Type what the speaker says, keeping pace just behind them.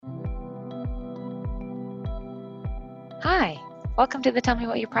Hi, welcome to the Tell Me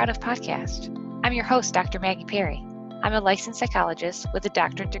What You're Proud of podcast. I'm your host, Dr. Maggie Perry. I'm a licensed psychologist with a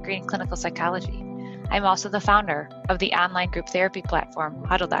doctorate degree in clinical psychology. I'm also the founder of the online group therapy platform,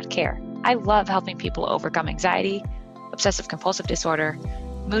 Huddle.care. I love helping people overcome anxiety, obsessive compulsive disorder,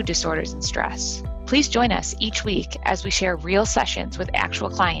 mood disorders, and stress. Please join us each week as we share real sessions with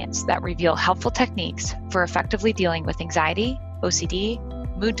actual clients that reveal helpful techniques for effectively dealing with anxiety, OCD,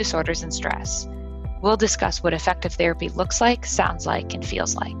 mood disorders, and stress. We'll discuss what effective therapy looks like, sounds like, and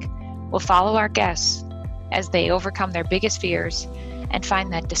feels like. We'll follow our guests as they overcome their biggest fears and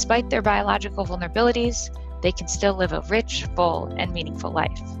find that despite their biological vulnerabilities, they can still live a rich, full, and meaningful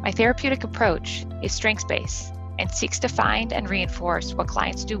life. My therapeutic approach is strengths-based and seeks to find and reinforce what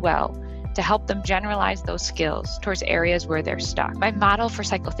clients do well to help them generalize those skills towards areas where they're stuck. My model for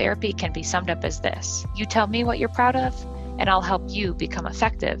psychotherapy can be summed up as this: you tell me what you're proud of, and I'll help you become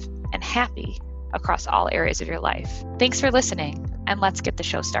effective and happy across all areas of your life. Thanks for listening, and let's get the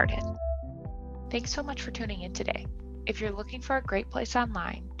show started. Thanks so much for tuning in today. If you're looking for a great place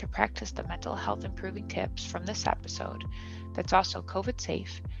online to practice the mental health improving tips from this episode that's also COVID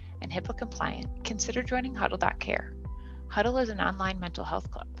safe and HIPAA compliant, consider joining Huddle.care. Huddle is an online mental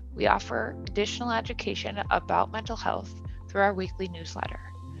health club. We offer additional education about mental health through our weekly newsletter.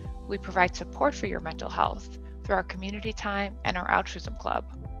 We provide support for your mental health through our community time and our altruism club,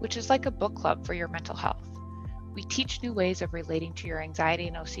 which is like a book club for your mental health. We teach new ways of relating to your anxiety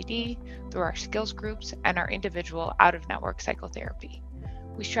and OCD through our skills groups and our individual out-of-network psychotherapy.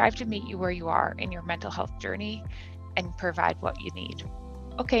 We strive to meet you where you are in your mental health journey and provide what you need.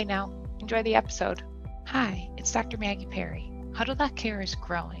 Okay, now, enjoy the episode. Hi, it's Dr. Maggie Perry. Huddle.care is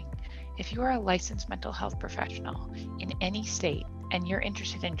growing. If you are a licensed mental health professional in any state and you're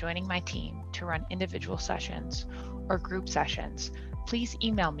interested in joining my team to run individual sessions or group sessions, please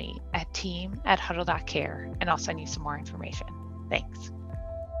email me at team@huddle.care and I'll send you some more information. Thanks.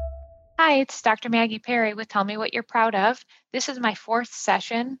 Hi, it's Dr. Maggie Perry with Tell Me What You're Proud of. This is my fourth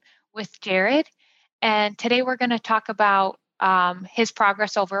session with Jared, and today we're going to talk about his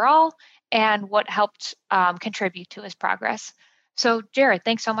progress overall and what helped contribute to his progress. So Jared,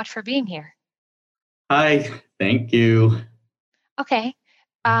 thanks so much for being here. Hi, thank you. Okay,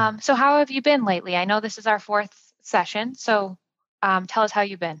 so how have you been lately? I know this is our fourth session, so tell us how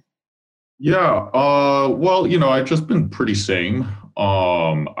you've been. Yeah, well, I've just been pretty same.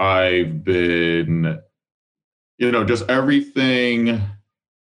 I've been, just everything.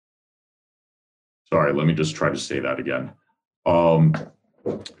 Sorry, let me just try to say that again.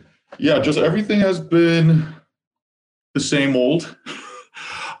 Yeah, just everything has been the same old.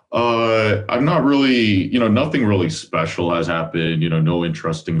 I'm not really, nothing really special has happened, no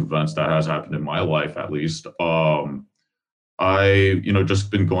interesting events that has happened in my life, at least. I,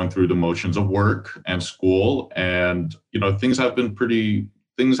 just been going through the motions of work and school, and, things have been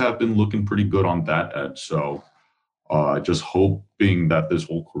looking pretty good on that end. So just hoping that this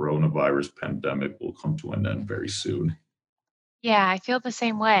whole coronavirus pandemic will come to an end very soon. Yeah, I feel the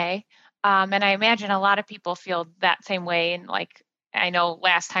same way. And I imagine a lot of people feel that same way. And I know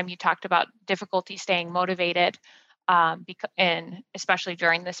last time you talked about difficulty staying motivated, and especially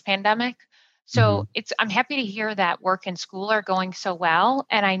during this pandemic. So I'm happy to hear that work and school are going so well.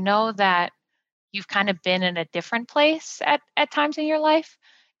 And I know that you've kind of been in a different place at times in your life.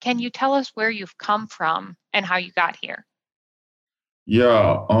 Can you tell us where you've come from and how you got here?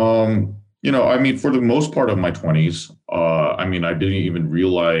 Yeah, for the most part of my 20s, I didn't even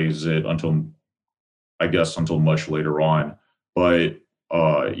realize it until much later on. But,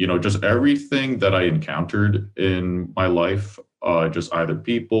 just everything that I encountered in my life, just either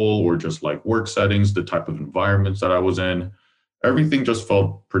people or just like work settings, the type of environments that I was in, everything just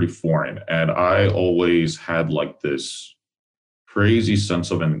felt pretty foreign. And I always had like this crazy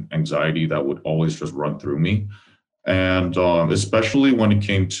sense of anxiety that would always just run through me. And especially when it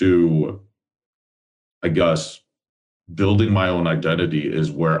came to, I guess, building my own identity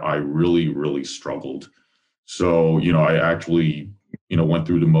is where I really, really struggled. So, I actually, went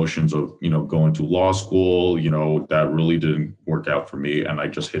through the motions of, going to law school, that really didn't work out for me. And I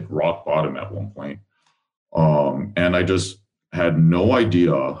just hit rock bottom at one point. And I just had no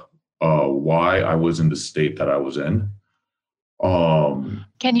idea why I was in the state that I was in.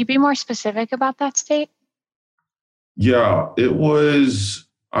 Can you be more specific about that state? Yeah,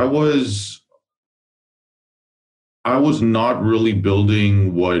 I was not really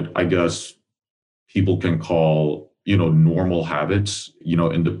building what I guess people can call, normal habits,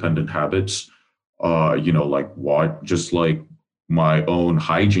 independent habits, just like my own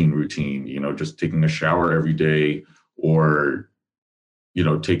hygiene routine, just taking a shower every day or,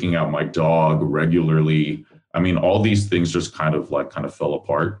 taking out my dog regularly, I mean, all these things just kind of fell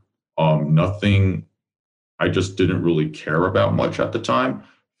apart. Nothing, I just didn't really care about much at the time.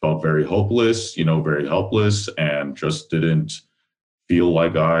 Felt very hopeless, very helpless, and just didn't feel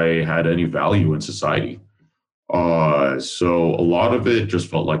like I had any value in society. So a lot of it just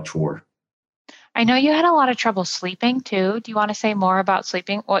felt like chore. I know you had a lot of trouble sleeping too. Do you want to say more about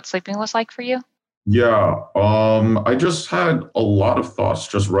sleeping, what sleeping was like for you? Yeah, I just had a lot of thoughts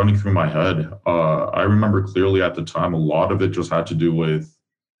just running through my head. I remember clearly at the time, a lot of it just had to do with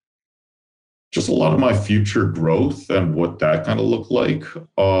just a lot of my future growth and what that kind of looked like,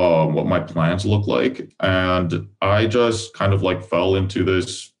 what my plans look like. And I just kind of like fell into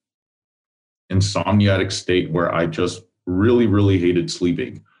this insomniatic state where I just really, really hated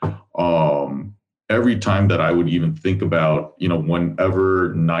sleeping. Um, every time that I would even think about,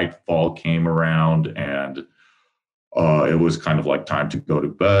 whenever nightfall came around and it was kind of like time to go to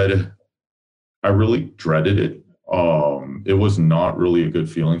bed, I really dreaded it. It was not really a good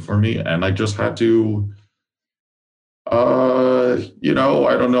feeling for me. And I just had to, I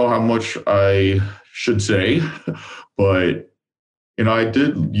don't know how much I should say, but I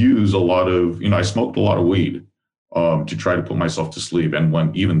did use a lot of, I smoked a lot of weed to try to put myself to sleep. And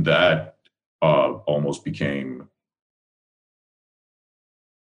when even that almost became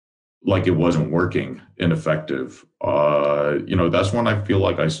like it wasn't working, ineffective, that's when I feel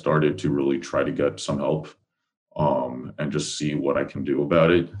like I started to really try to get some help and just see what I can do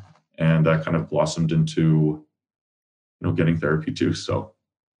about it. And that kind of blossomed into, getting therapy too. So.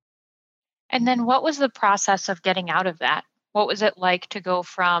 And then what was the process of getting out of that? What was it like to go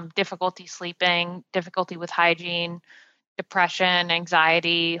from difficulty sleeping, difficulty with hygiene, depression,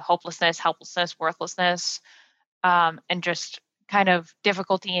 anxiety, hopelessness, helplessness, worthlessness, and just kind of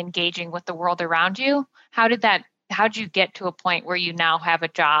difficulty engaging with the world around you? How'd you get to a point where you now have a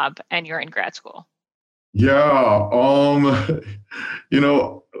job and you're in grad school? Yeah, you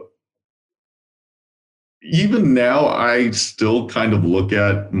know, even now I still kind of look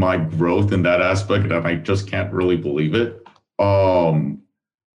at my growth in that aspect and I just can't really believe it.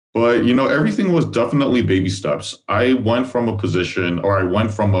 But everything was definitely baby steps. I went from a position, or I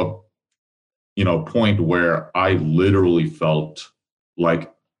went from a point where I literally felt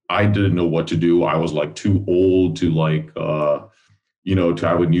like I didn't know what to do. I was like too old to to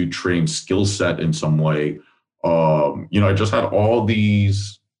have a new trained skill set in some way. I just had all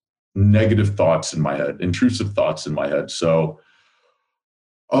these negative thoughts in my head, intrusive thoughts in my head. So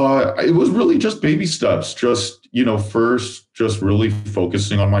it was really just baby steps. Just, first, just really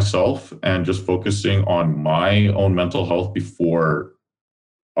focusing on myself and just focusing on my own mental health before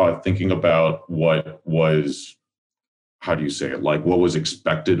thinking about what was, how do you say it, like what was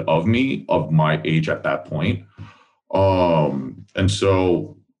expected of me, of my age at that point. And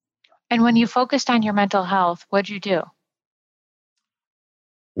so. And when you focused on your mental health, what'd you do?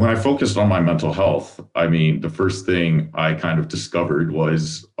 When I focused on my mental health, I mean, the first thing I kind of discovered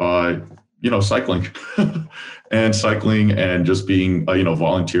was, cycling and cycling and just being,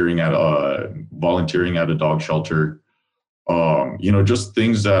 volunteering at a dog shelter. Just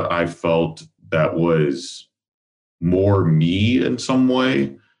things that I felt that was more me in some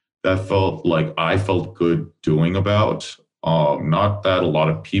way, that felt like I felt good doing about. Not that a lot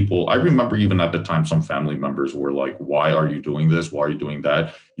of people, I remember even at the time, some family members were like, why are you doing this? Why are you doing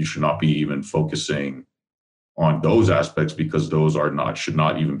that? You should not be even focusing on those aspects because those should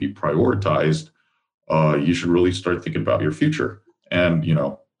not even be prioritized. You should really start thinking about your future. And,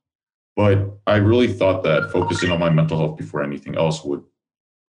 but I really thought that focusing on my mental health before anything else would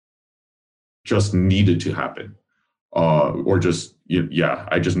just needed to happen. Or just,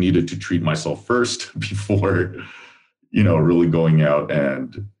 I just needed to treat myself first before really going out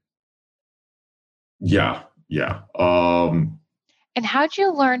and yeah. And how'd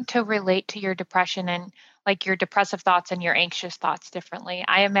you learn to relate to your depression and like your depressive thoughts and your anxious thoughts differently?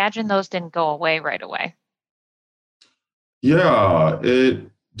 I imagine those didn't go away right away. Yeah, it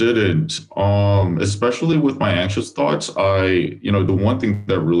didn't. Especially with my anxious thoughts, the one thing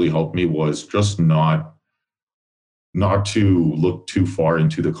that really helped me was just not to look too far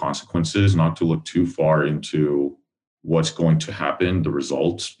into the consequences, not to look too far into what's going to happen, the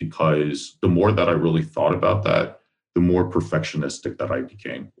results, because the more that I really thought about that, the more perfectionistic that I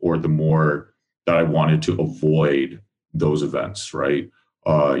became, or the more that I wanted to avoid those events, right?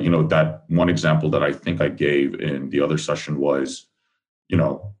 That one example that I think I gave in the other session was,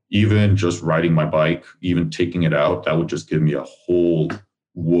 even just riding my bike, even taking it out, that would just give me a whole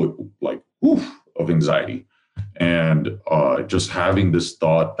of anxiety. And just having this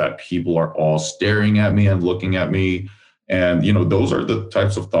thought that people are all staring at me and looking at me And, those are the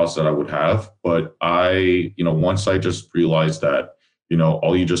types of thoughts that I would have. But once I just realized that,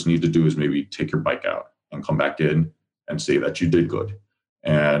 all you just need to do is maybe take your bike out and come back in and say that you did good.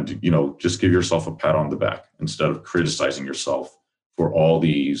 And, just give yourself a pat on the back instead of criticizing yourself for all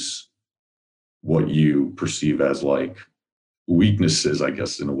these, what you perceive as like weaknesses, I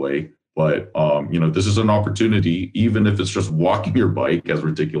guess, in a way. But, this is an opportunity, even if it's just walking your bike, as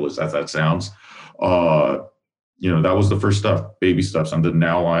ridiculous as that sounds. That was the first step, baby steps. And then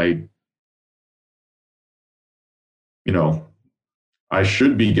now I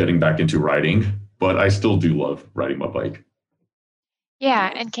should be getting back into riding, but I still do love riding my bike.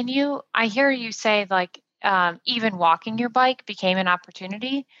 Yeah, and I hear you say like even walking your bike became an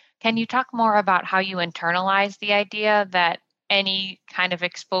opportunity. Can you talk more about how you internalize the idea that any kind of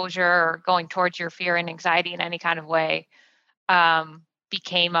exposure or going towards your fear and anxiety in any kind of way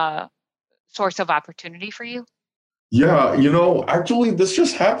became a source of opportunity for you? Yeah, actually, this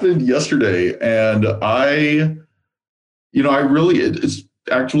just happened yesterday, and it's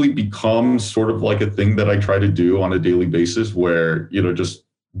actually become sort of like a thing that I try to do on a daily basis where, just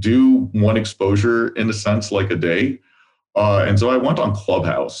do one exposure in a sense, like a day. And so I went on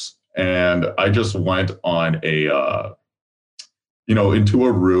Clubhouse and I just went on into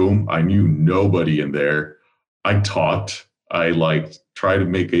a room. I knew nobody in there. I talked. I like try to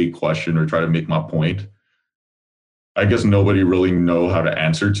make a question or try to make my point. I guess nobody really know how to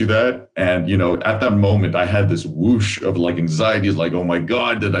answer to that. And, at that moment, I had this whoosh of like anxiety, like, oh my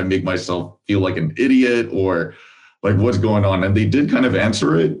God, did I make myself feel like an idiot or like what's going on? And they did kind of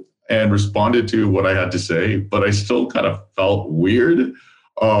answer it and responded to what I had to say, but I still kind of felt weird.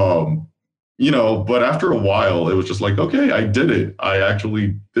 But after a while, it was just like, okay, I did it. I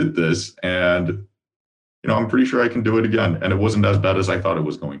actually did this. And, I'm pretty sure I can do it again. And it wasn't as bad as I thought it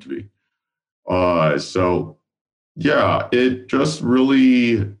was going to be. So yeah, it just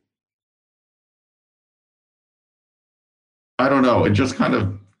really, I don't know. It just kind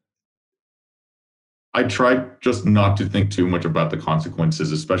of, I tried just not to think too much about the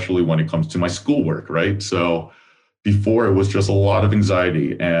consequences, especially when it comes to my schoolwork, right? So before it was just a lot of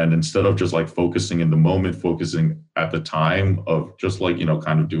anxiety. And instead of just like focusing in the moment, focusing at the time of just like,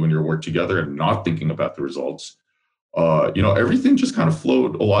 kind of doing your work together and not thinking about the results, everything just kind of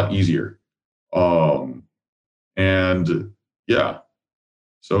flowed a lot easier. And yeah,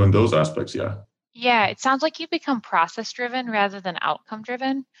 so in those aspects, yeah. Yeah, it sounds like you become process driven rather than outcome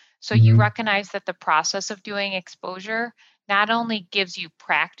driven. So you Mhm. recognize that the process of doing exposure not only gives you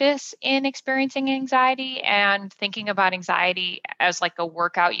practice in experiencing anxiety and thinking about anxiety as like a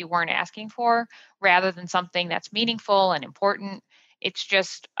workout you weren't asking for, rather than something that's meaningful and important. It's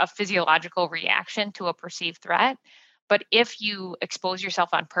just a physiological reaction to a perceived threat. But if you expose yourself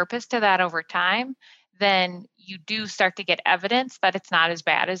on purpose to that over time, then you do start to get evidence that it's not as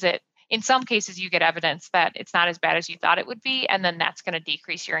bad as it in some cases, you get evidence that it's not as bad as you thought it would be, and then that's going to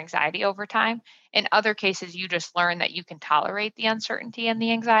decrease your anxiety over time. In other cases, you just learn that you can tolerate the uncertainty and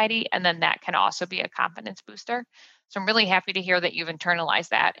the anxiety, and then that can also be a confidence booster. So I'm really happy to hear that you've internalized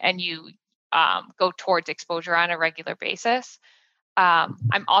that and you go towards exposure on a regular basis.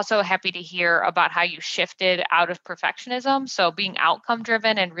 I'm also happy to hear about how you shifted out of perfectionism. So being outcome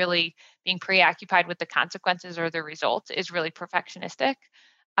driven and really being preoccupied with the consequences or the results is really perfectionistic.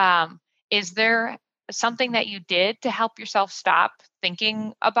 Um, is there something that you did to help yourself stop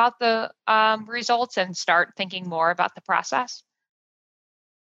thinking about the results and start thinking more about the process?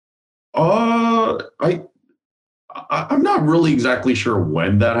 Uh, I, I'm not really exactly sure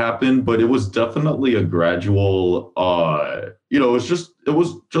when that happened, but it was definitely a gradual, it was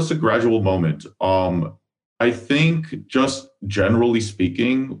just a gradual moment. I think just generally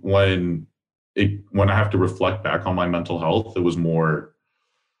speaking, when I have to reflect back on my mental health, it was more,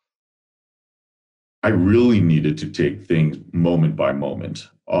 I really needed to take things moment by moment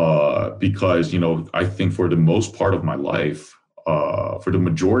because, I think for the most part of my life, for the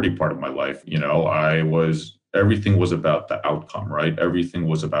majority part of my life, everything was about the outcome, right? Everything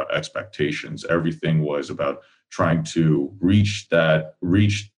was about expectations. Everything was about trying to reach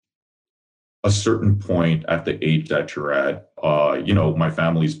a certain point at the age that you're at. My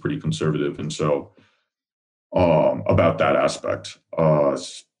family's pretty conservative. And so about that aspect.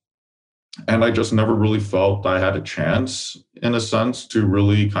 And I just never really felt I had a chance, in a sense, to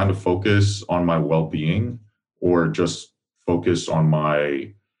really kind of focus on my well-being or just focus on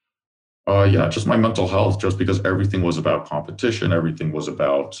just my mental health. Just because everything was about competition, everything was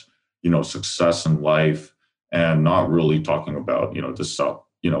about success in life, and not really talking about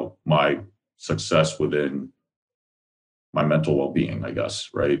my success within my mental well-being, I guess,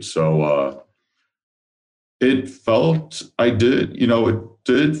 right? So it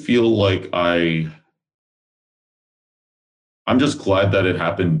did feel like I'm just glad that it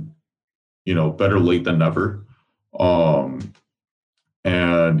happened, better late than never. Um,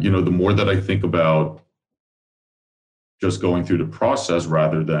 and, the more that I think about just going through the process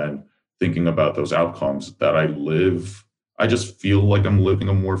rather than thinking about those outcomes that I just feel like I'm living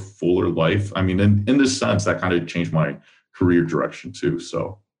a more fuller life. I mean, in this sense, that kind of changed my career direction too.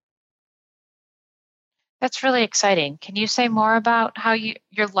 So, That's really exciting. Can you say more about how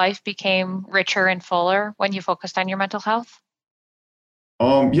your life became richer and fuller when you focused on your mental health?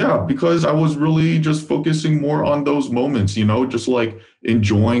 yeah, because I was really just focusing more on those moments, just like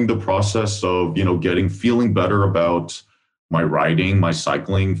enjoying the process of, feeling better about my riding, my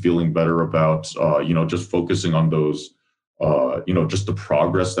cycling, feeling better about, just focusing on those, just the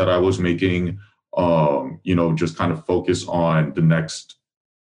progress that I was making, just kind of focus on the next,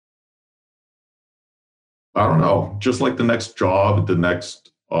 I don't know, just like the next job, the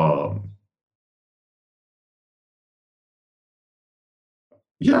next,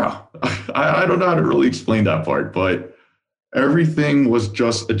 yeah, I don't know how to really explain that part, but everything it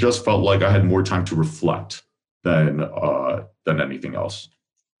just felt like I had more time to reflect than anything else.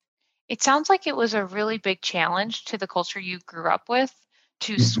 It sounds like it was a really big challenge to the culture you grew up with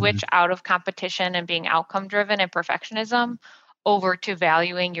to Mhm. switch out of competition and being outcome driven and perfectionism over to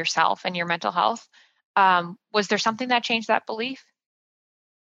valuing yourself and your mental health. Was there something that changed that belief?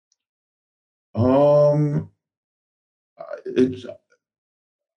 Um, it,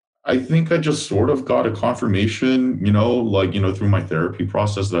 I think I just sort of got a confirmation, through my therapy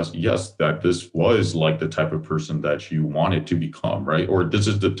process that yes, that this was like the type of person that you wanted to become, right? Or this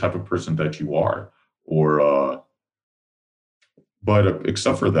is the type of person that you are. Or, but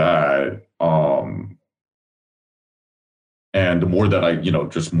except for that, and the more that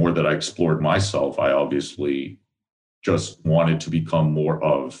just more that I explored myself, I obviously just wanted to become more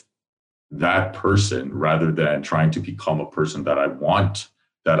of that person rather than trying to become a person that I want,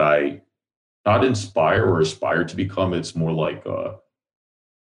 that I not inspire or aspire to become. It's more like of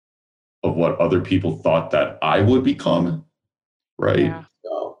what other people thought that I would become, right? Yeah.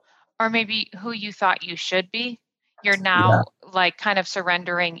 So, Or maybe who you thought you should be. You're yeah. now like kind of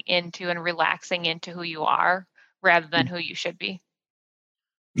surrendering into and relaxing into who you are rather than who you should be.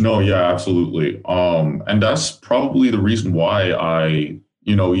 No, yeah, absolutely. And that's probably the reason why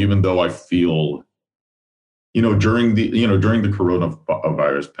even though I feel, during the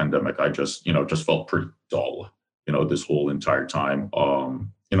coronavirus pandemic, I just felt pretty dull, this whole entire time.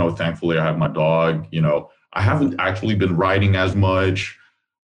 Thankfully I have my dog, I haven't actually been riding as much,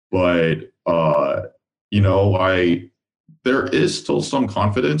 but I there is still some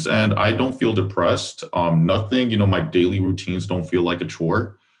confidence and I don't feel depressed. Nothing, my daily routines don't feel like a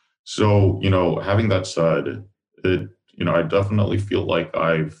chore. So, having that said, I definitely feel like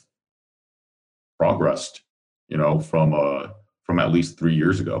I've progressed, from at least 3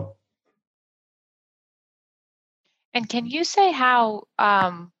 years ago. And can you say how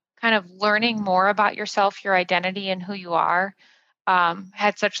kind of learning more about yourself, your identity, and who you are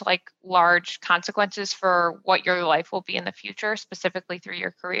had such like large consequences for what your life will be in the future, specifically through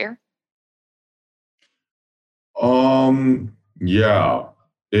your career? Yeah,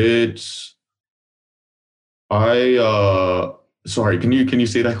 it's I sorry, can you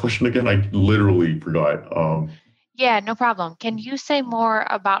say that question again? I literally forgot. Yeah, no problem. Can you say more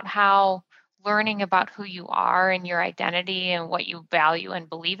about how learning about who you are and your identity and what you value and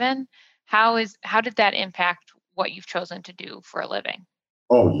believe in, how did that impact what you've chosen to do for a living?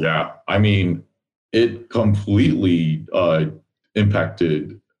 Oh yeah. I mean, it completely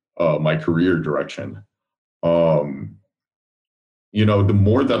impacted my career direction. Um, the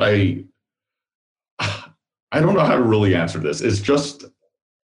more that I don't know how to really answer this. It's just,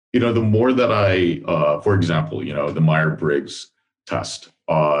 the more that for example, the Myers-Briggs test,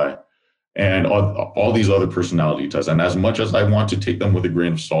 and all these other personality tests. And as much as I want to take them with a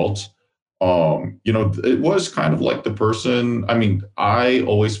grain of salt, it was kind of like the person. I mean, I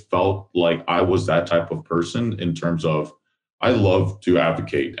always felt like I was that type of person in terms of I love to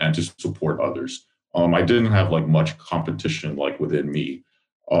advocate and to support others. I didn't have like much competition like within me.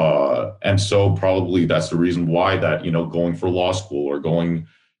 And so probably that's the reason why that, going for law school or going,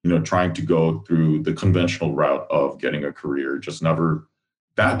 trying to go through the conventional route of getting a career just never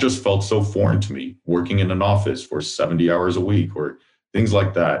that just felt so foreign to me. Working in an office for 70 hours a week or things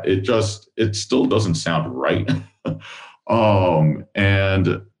like that, it still doesn't sound right. And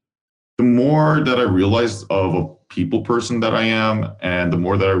the more that I realized of a people person that I am, and the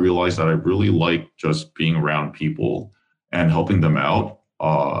more that I realized that I really like just being around people and helping them out,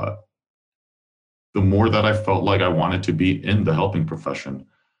 the more that I felt like I wanted to be in the helping profession.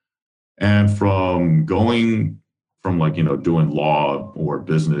 And from going from like, doing law or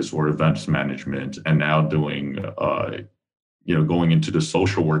business or events management, and now doing, going into the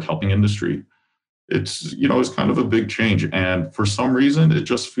social work helping industry, it's kind of a big change. And for some reason, it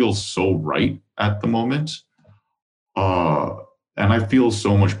just feels so right at the moment. And I feel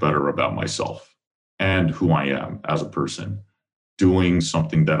so much better about myself and who I am as a person, doing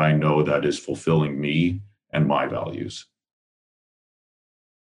something that I know that is fulfilling me and my values.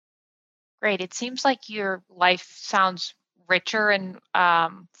 Great. It seems like your life sounds richer and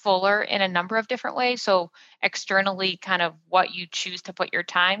fuller in a number of different ways. So, externally, kind of what you choose to put your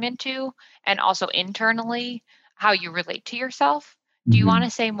time into, and also internally, how you relate to yourself. Do you want Mhm.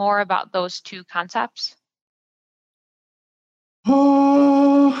 to say more about those two concepts?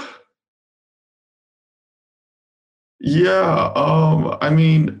 Uh, yeah. I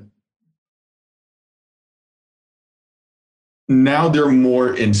mean, now they're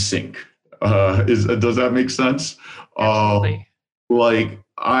more in sync. Does that make sense? Um, Absolutely. like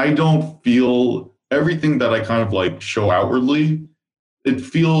I don't feel everything that I kind of like show outwardly. It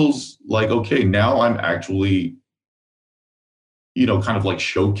feels like okay, now I'm actually, kind of like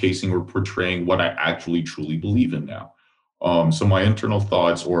showcasing or portraying what I actually truly believe in now. So my internal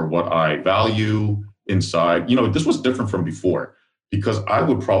thoughts or what I value inside, this was different from before because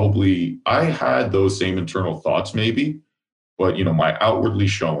I had those same internal thoughts maybe, but my outwardly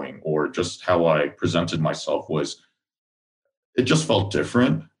showing or just how I presented myself it just felt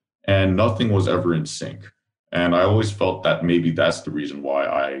different and nothing was ever in sync. And I always felt that maybe that's the reason why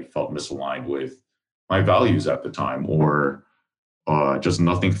I felt misaligned with my values at the time, or just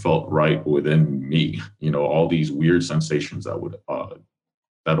nothing felt right within me. All these weird sensations that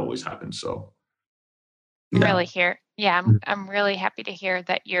always happen. So yeah. I'm really happy to hear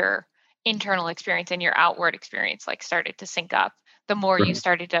that your internal experience and your outward experience like started to sync up. The more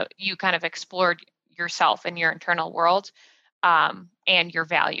Right. you kind of explored yourself and your internal world, and your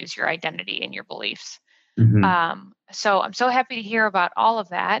values, your identity, and your beliefs. Mhm. So I'm so happy to hear about all of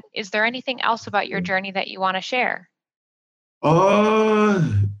that. Is there anything else about your journey that you want to share? Uh,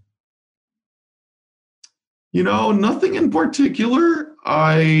 nothing in particular.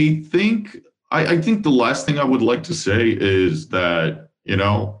 I think the last thing I would like to say is that,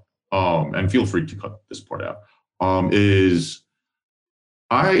 and feel free to cut this part out, is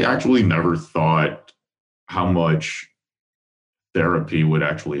I actually never thought how much therapy would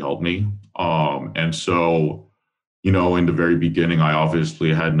actually help me. And so, in the very beginning, I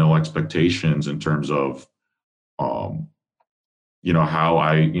obviously had no expectations in terms of, um,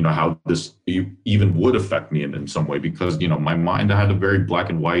 how this even would affect me in some way, because, my mind had a very black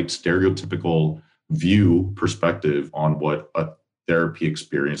and white, stereotypical perspective on what a therapy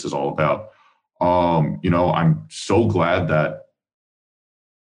experience is all about. I'm so glad that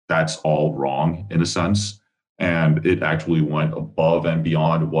that's all wrong in a sense. And it actually went above and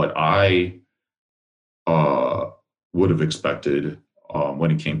beyond what I uh, would have expected when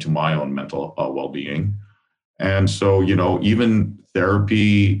it came to my own mental well being. And so, even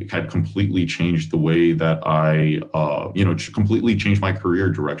therapy had completely changed the way that completely changed my career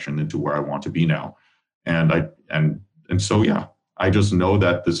direction into where I want to be now. And so, yeah, I just know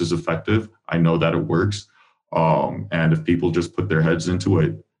that this is effective. I know that it works. And if people just put their heads into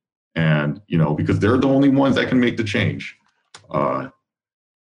it, and because they're the only ones that can make the change, uh,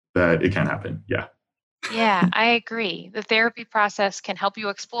 that it can happen. Yeah, Yeah, I agree. The therapy process can help you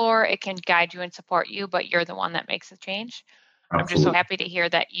explore, it can guide you and support you, but you're the one that makes the change. I'm just so absolutely. happy to hear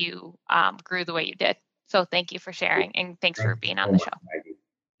that you grew the way you did. So thank you for sharing and thanks Thank for you being on so the much, show. Maggie.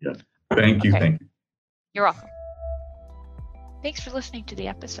 Yeah, thank you, Okay, thank you. you're welcome. Thanks for listening to the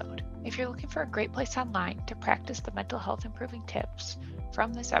episode. If you're looking for a great place online to practice the mental health improving tips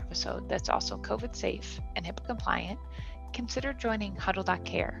from this episode that's also COVID safe and HIPAA compliant, consider joining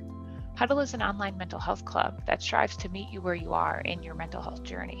Huddle.care. Huddle is an online mental health club that strives to meet you where you are in your mental health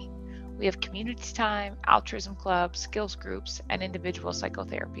journey. We have community time, altruism clubs, skills groups, and individual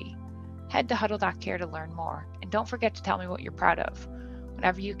psychotherapy. Head to Huddle.care to learn more, and don't forget to tell me what you're proud of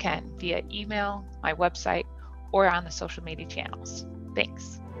whenever you can via email, my website, or on the social media channels.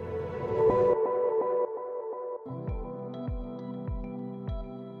 Thanks.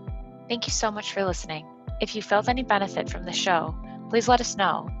 Thank you so much for listening. If you felt any benefit from the show, please let us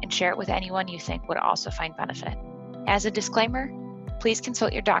know and share it with anyone you think would also find benefit. As a disclaimer, please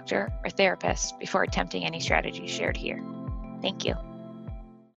consult your doctor or therapist before attempting any strategies shared here. Thank you.